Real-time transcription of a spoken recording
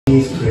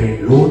Please pray,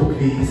 Lord,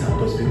 please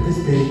help us with this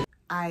day.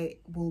 I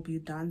will be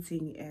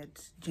dancing at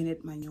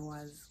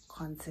Manyowa's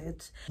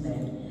concert.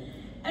 And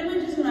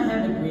we're just gonna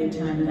have a great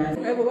time, guys.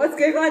 What's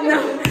going on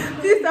now?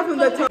 Please start from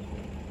the top.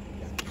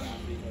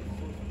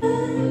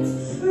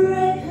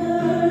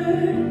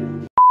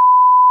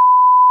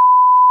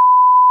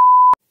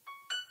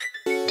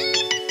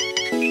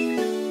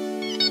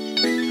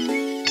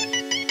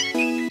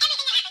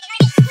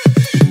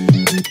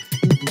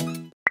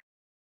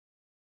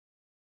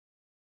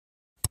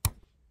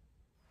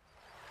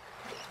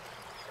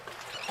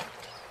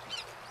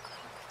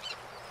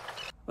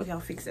 Okay, I'll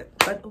fix it.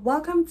 But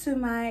welcome to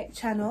my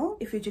channel.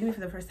 If you're joining me for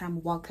the first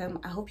time, welcome.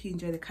 I hope you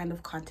enjoy the kind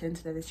of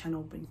content that this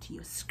channel will bring to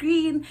your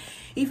screen.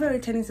 If you're a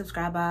returning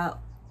subscriber,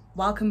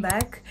 welcome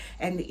back.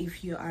 And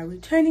if you are a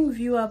returning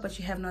viewer but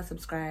you have not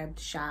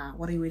subscribed,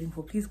 what are you waiting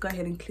for? Please go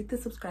ahead and click the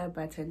subscribe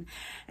button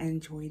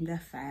and join the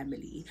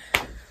family.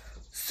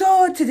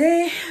 So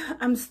today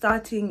I'm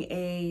starting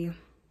a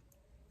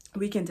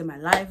weekend in my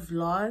life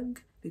vlog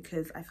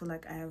because I feel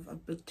like I have a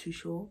bit too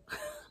short.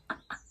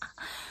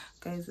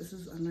 Guys, this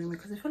is annoying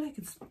because I feel like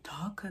it's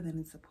darker than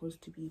it's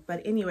supposed to be.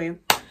 But anyway,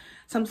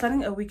 so I'm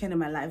starting a weekend in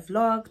my life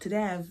vlog. Today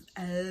I have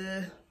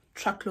a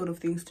truckload of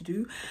things to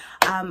do.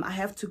 I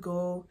have to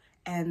go,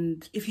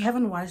 and if you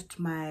haven't watched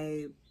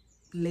my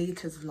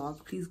latest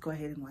vlog, please go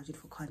ahead and watch it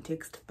for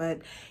context.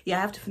 But yeah,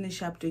 I have to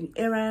finish up doing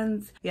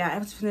errands. Yeah, I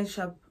have to finish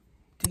up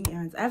doing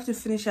errands. I have to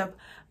finish up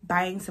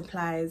buying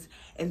supplies,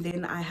 and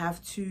then I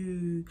have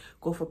to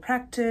go for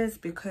practice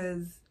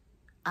because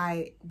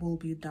I will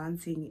be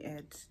dancing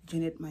at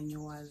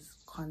Manyowa's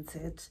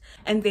concert.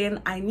 And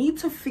then I need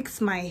to fix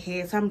my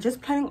hair, so I'm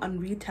just planning on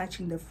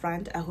retouching the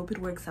front. I hope it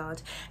works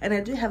out, and I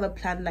do have a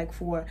plan like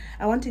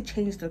I want to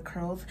change the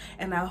curls,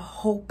 and I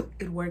hope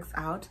it works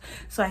out.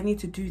 So I need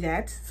to do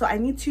that. So I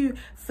need to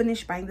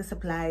finish buying the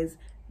supplies,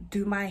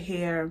 do my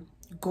hair,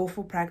 go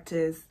for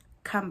practice,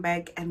 come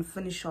back and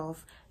finish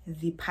off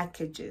the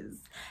packages.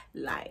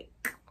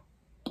 Like,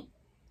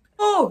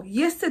 oh,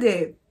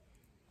 yesterday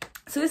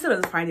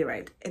was Friday,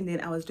 right? And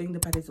then I was doing the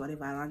practice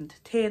whatever around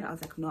 10. I was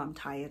like, no, I'm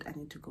tired, I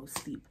need to go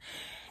sleep.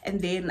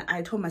 And then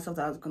I told myself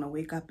that I was gonna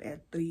wake up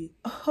at 3.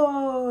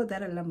 Oh,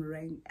 that alarm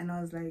rang, and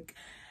I was like,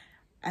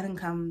 I didn't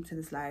come to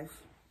this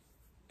life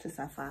to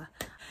suffer.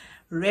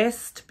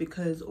 Rest,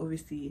 because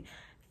obviously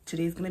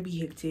today's gonna be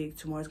hectic,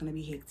 tomorrow's gonna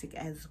be hectic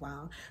as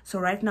well. So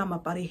right now I'm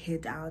about to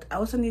head out. I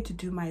also need to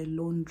do my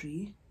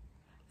laundry.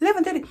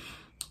 11:30.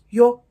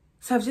 Yo,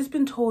 so I've just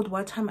been told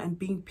what time I'm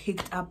being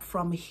picked up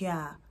from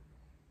here.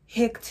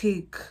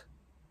 Hectic.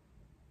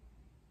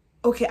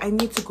 Okay, I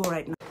need to go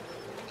right now.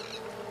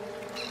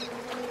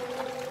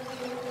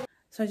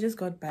 So I just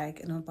got back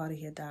and I'm about to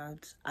head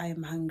out. I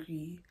am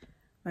hungry.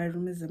 My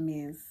room is a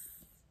mess,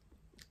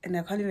 and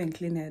I can't even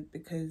clean it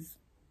because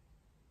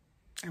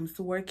I'm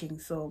still working,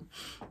 so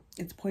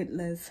it's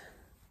pointless.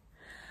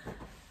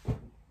 I'm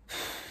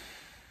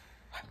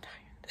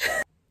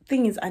tired.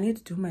 Thing is, I need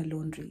to do my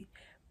laundry,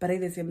 but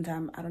at the same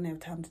time I don't have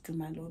time to do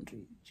my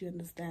laundry. Do you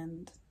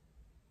understand?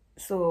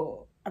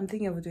 So I'm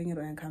thinking of doing it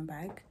when I come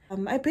back.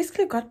 I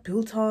basically got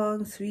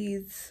biltong,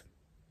 sweets,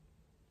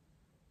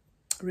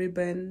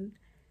 ribbon,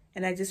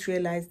 and I just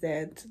realized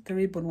that the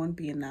ribbon won't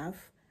be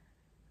enough.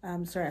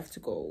 So I have to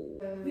go.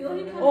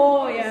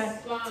 Oh yeah,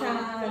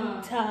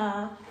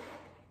 ta.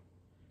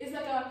 It's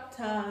like a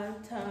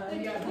ta.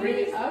 Yeah, bring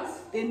it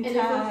up. Then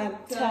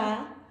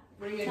ta.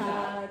 Bring it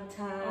down.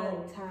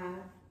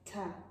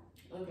 Ta.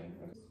 Okay.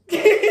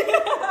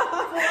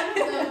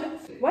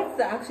 What's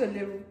the actual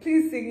level?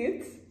 Please sing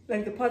it.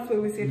 Like the parts where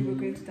we said we're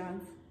going to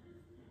dance.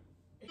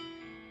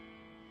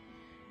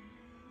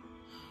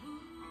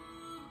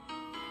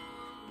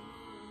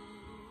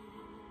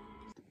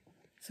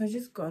 So I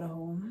just got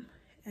home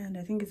and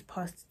I think it's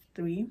past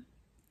 3.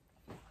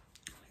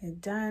 We're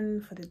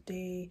done for the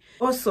day.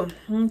 Also,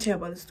 let me tell you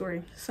about the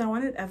story. So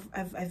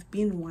I've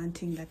been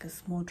wanting like a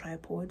small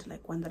tripod,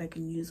 like one that I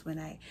can use when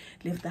I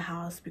leave the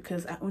house,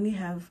 because I only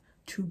have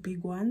 2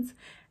 big ones,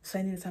 so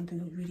I needed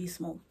something really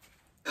small.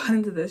 I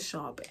went into the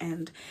shop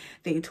and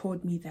they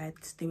told me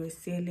that they were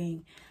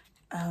selling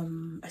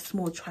a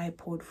small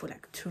tripod for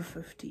like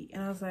 $250,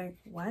 and I was like,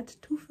 what,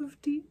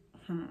 $250?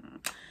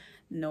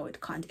 No,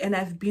 it can't. And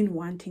I've been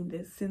wanting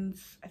this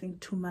since I think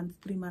 2 months,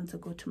 2 months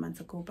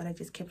ago, but I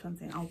just kept on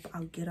saying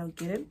I'll get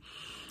it.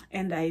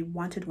 And I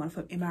wanted one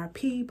from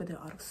MRP, but they're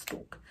out of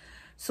stock.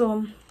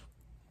 So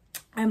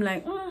I'm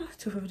like,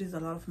 $250 is a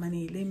lot of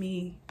money. Let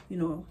me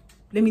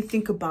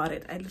think about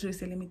it. I literally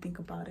said, let me think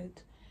about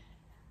it.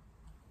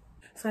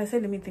 So I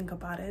said, let me think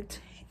about it.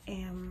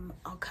 I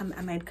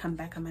might come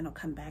back, I might not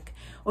come back.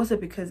 Also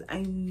because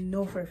I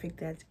know for a fact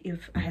that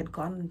if I had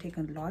gone and take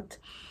a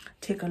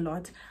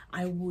lot,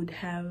 I would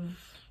have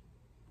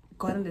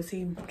gotten the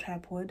same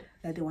tripod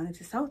that they wanted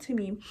to sell to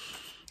me,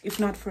 if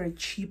not for a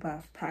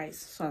cheaper price.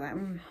 So that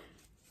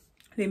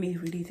let me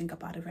really think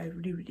about it. If I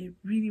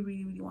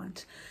really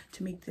want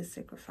to make this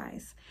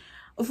sacrifice,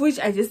 of which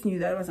I just knew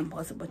that it wasn't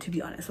possible, to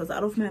be honest. It was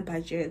out of my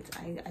budget.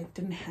 I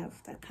didn't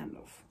have that kind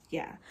of,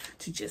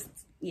 to just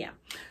yeah,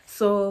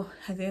 so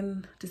I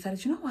then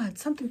decided, you know what,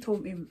 something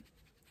told me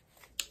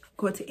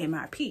go to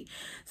MRP.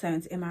 So I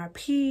went to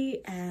MRP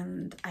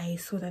and I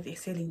saw that they're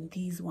selling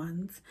these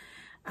ones,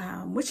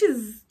 which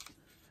is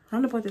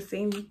round about the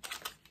same,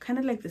 kind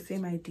of like the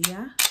same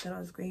idea that I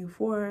was going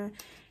for.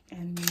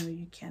 And you know,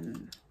 you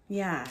can,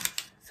 yeah,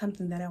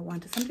 something that I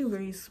wanted, something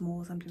very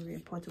small, something very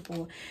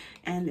portable,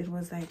 and it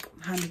was like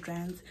 100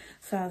 rands.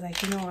 So I was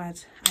like, you know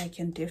what, I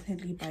can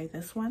definitely buy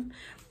this one,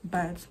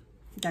 but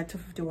that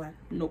 251,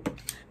 nope,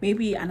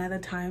 maybe another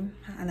time,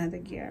 another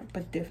year,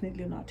 but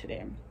definitely not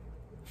today.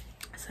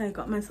 So I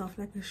got myself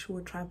like a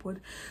short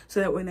tripod so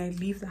that when I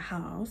leave the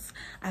house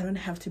I don't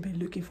have to be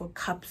looking for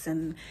cups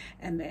and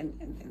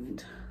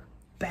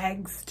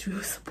bags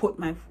to support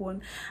my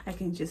phone. I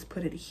can just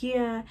put it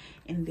here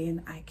and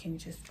then I can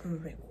just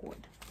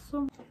record.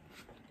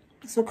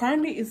 So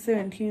currently it's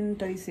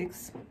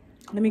 17:36.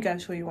 Let me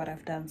guys show you what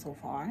I've done so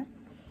far.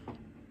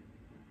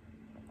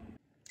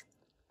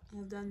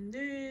 I've done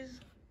this,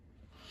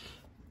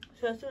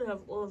 so I still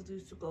have all of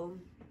these to go.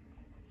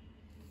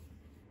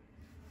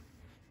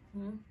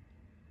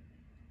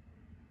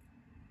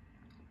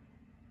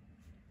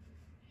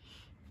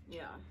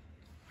 Yeah,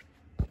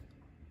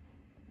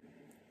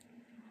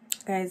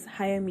 guys,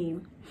 hire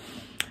me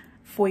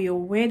for your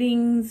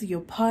weddings,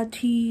 your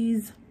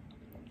parties,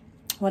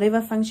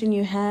 whatever function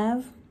you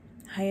have.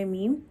 Hire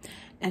me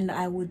and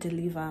I will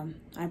deliver,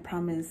 I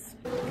promise.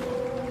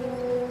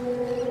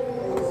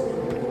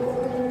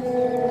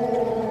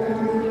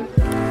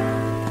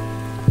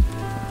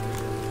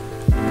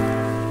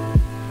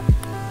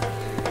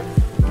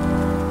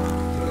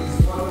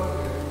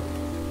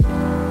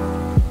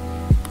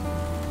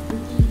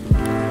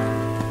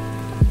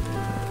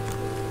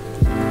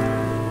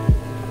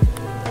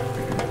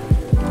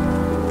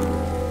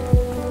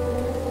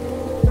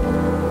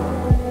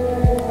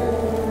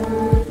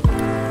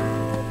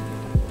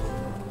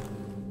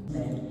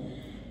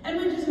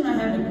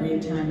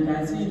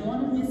 So you don't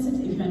want to miss it.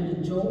 If you're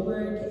in the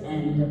Joburg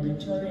and the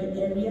Pretoria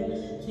area,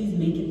 please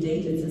make a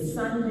date. It's a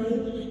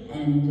Sunday,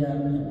 and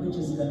we're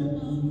just going to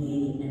be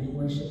there and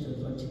worship the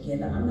Lord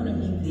together. I'm going to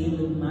be there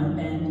with my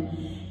band.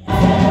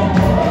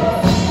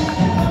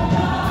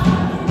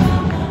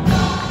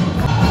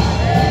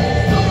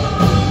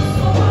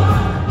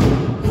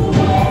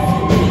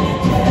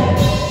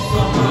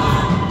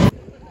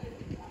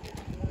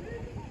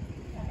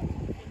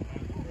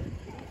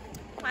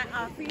 My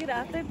outfit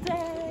of the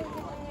day.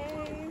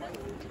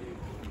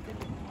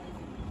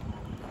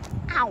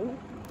 Ow.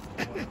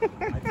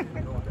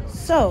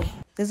 So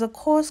there's a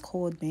course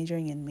called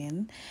Majoring in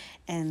Men,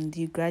 and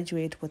you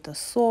graduate with a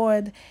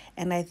sword,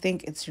 and I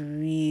think it's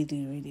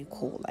really, really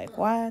cool. Like,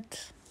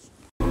 what?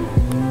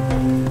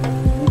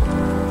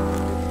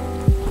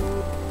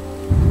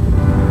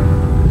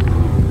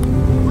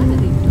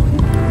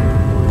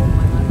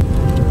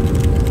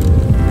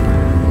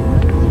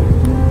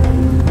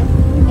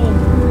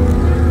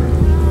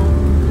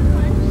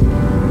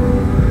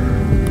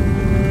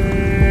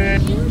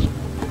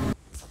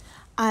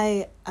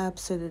 I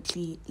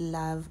absolutely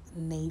love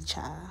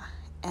nature,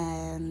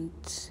 and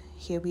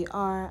here we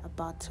are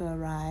about to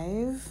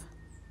arrive.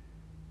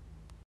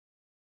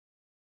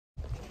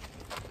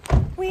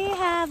 We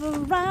have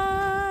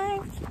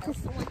arrived.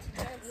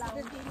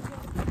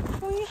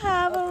 We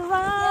have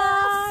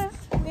arrived.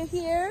 We're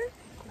here.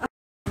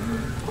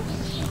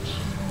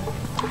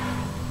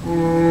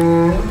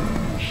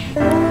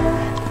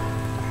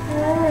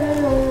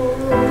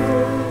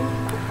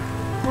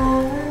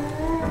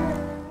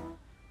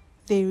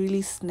 They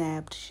really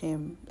snapped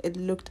him. It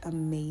looked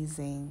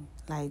amazing.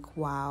 Like,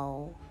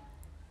 wow.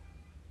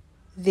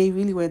 They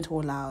really went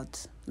all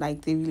out.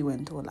 Like, they really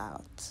went all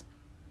out.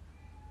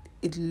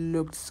 It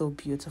looked so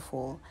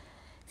beautiful.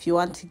 If you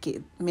want to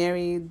get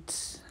married,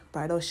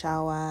 bridal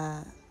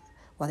shower,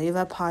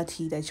 whatever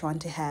party that you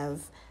want to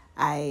have,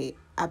 I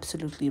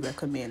absolutely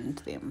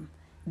recommend them.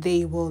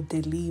 They will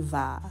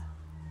deliver.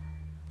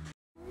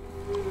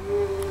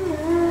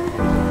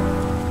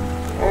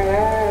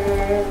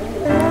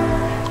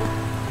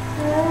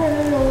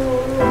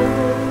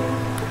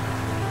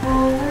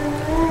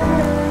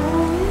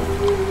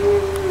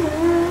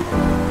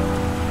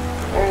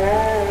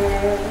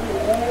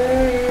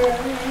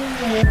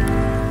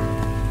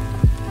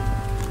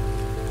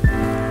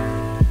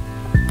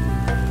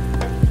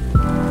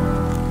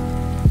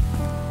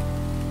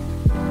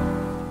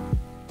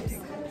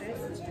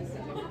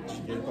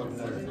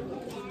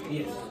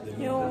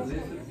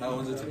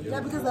 Yeah,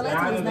 because the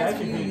lighting is nice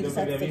for you, you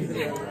decide to take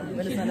it.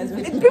 But it's not nice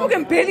when People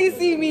can barely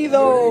see me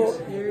though.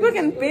 People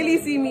can barely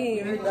see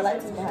me. the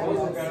light is behind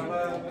us.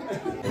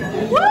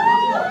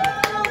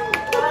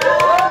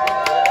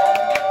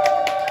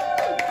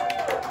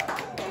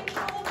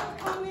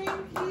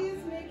 Please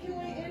make your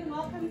way in.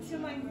 Welcome to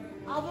my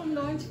album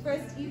launch,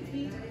 first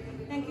EP.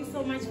 Thank you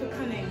so much for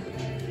coming.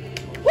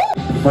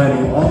 While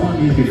we're on our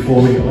knees,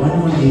 before we're on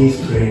our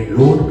knees, praying,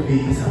 Lord,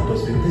 please help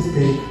us with this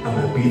day. I'm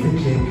going to be the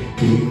king.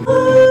 Do you?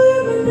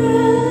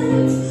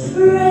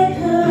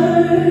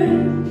 Record.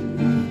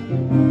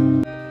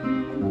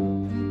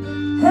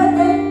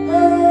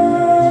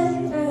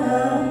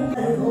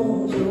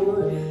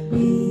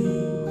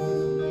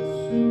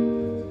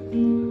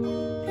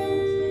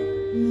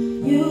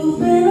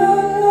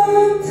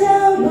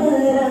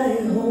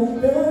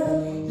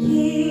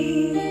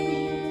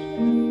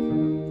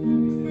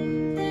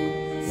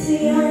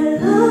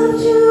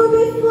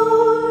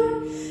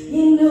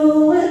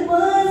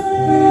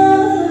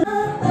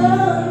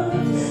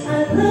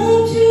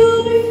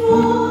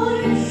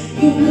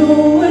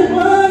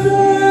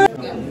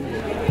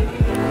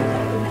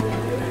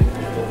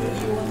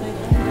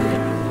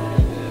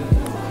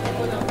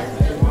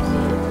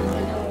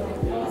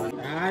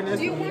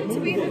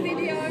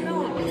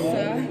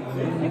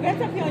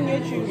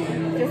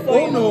 Just so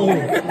you know.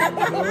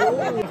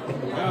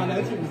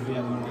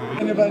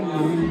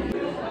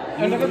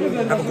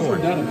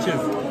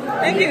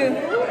 Thank you.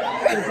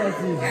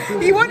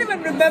 He won't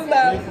even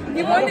remember.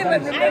 He won't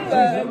even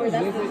remember.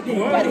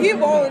 But he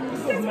won't.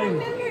 Because my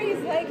memory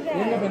is like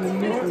that.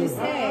 Just to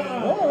say.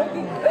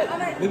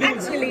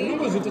 Actually. It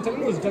was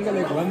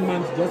like 1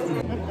 month just to.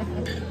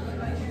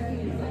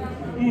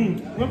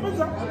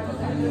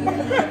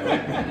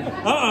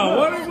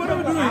 What are we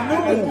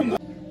doing?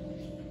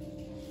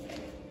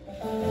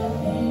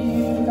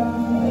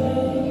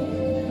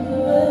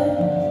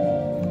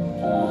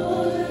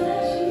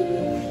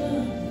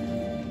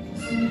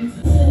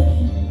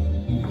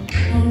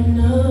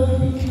 No.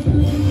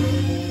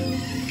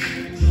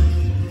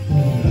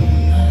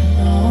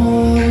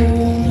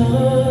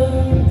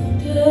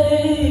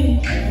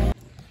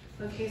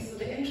 Okay, so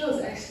the intro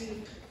is actually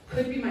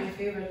could be my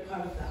favorite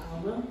part of the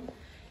album,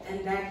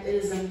 and that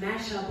is a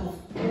mashup of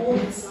all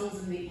the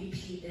songs in the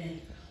EP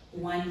in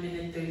 1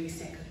 minute 30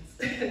 seconds.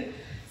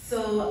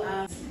 So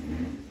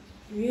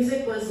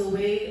music was a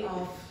way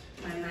of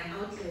my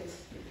outlet,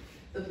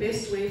 the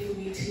best way for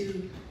me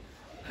to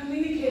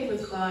communicate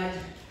with God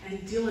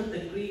and deal with the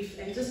grief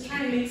and just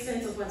try and make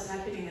sense of what's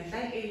happening. At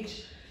that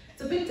age,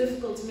 it's a bit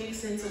difficult to make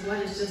sense of what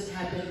has just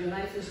happened. Your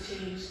life has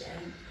changed,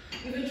 and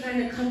you've been trying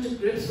to come to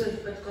grips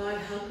with, but God,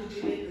 how could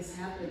you let this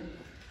happen?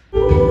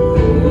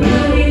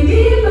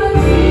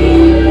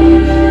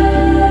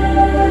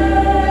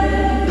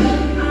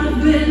 I've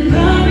been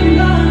running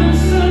in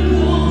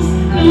circles,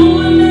 no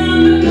one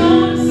ever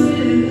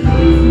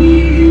notices me.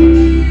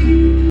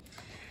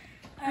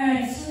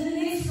 Alright, so the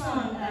next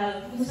song,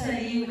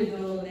 you would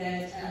know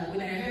that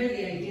when I heard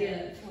the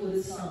idea for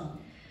the song,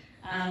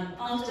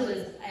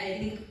 afterwards, I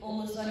think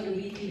almost on a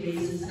weekly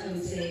basis, I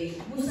would say,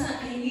 Musa,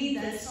 I need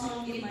that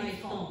song in my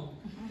phone.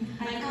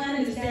 I can't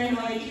understand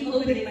why I keep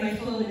opening my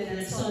phone and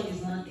that song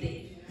is not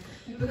there.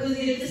 Because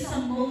there are just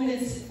some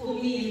moments for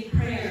me in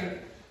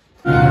prayer.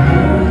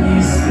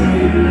 Holy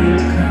Spirit,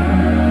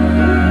 come.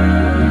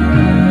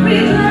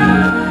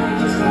 Revive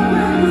just for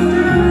one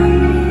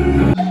time.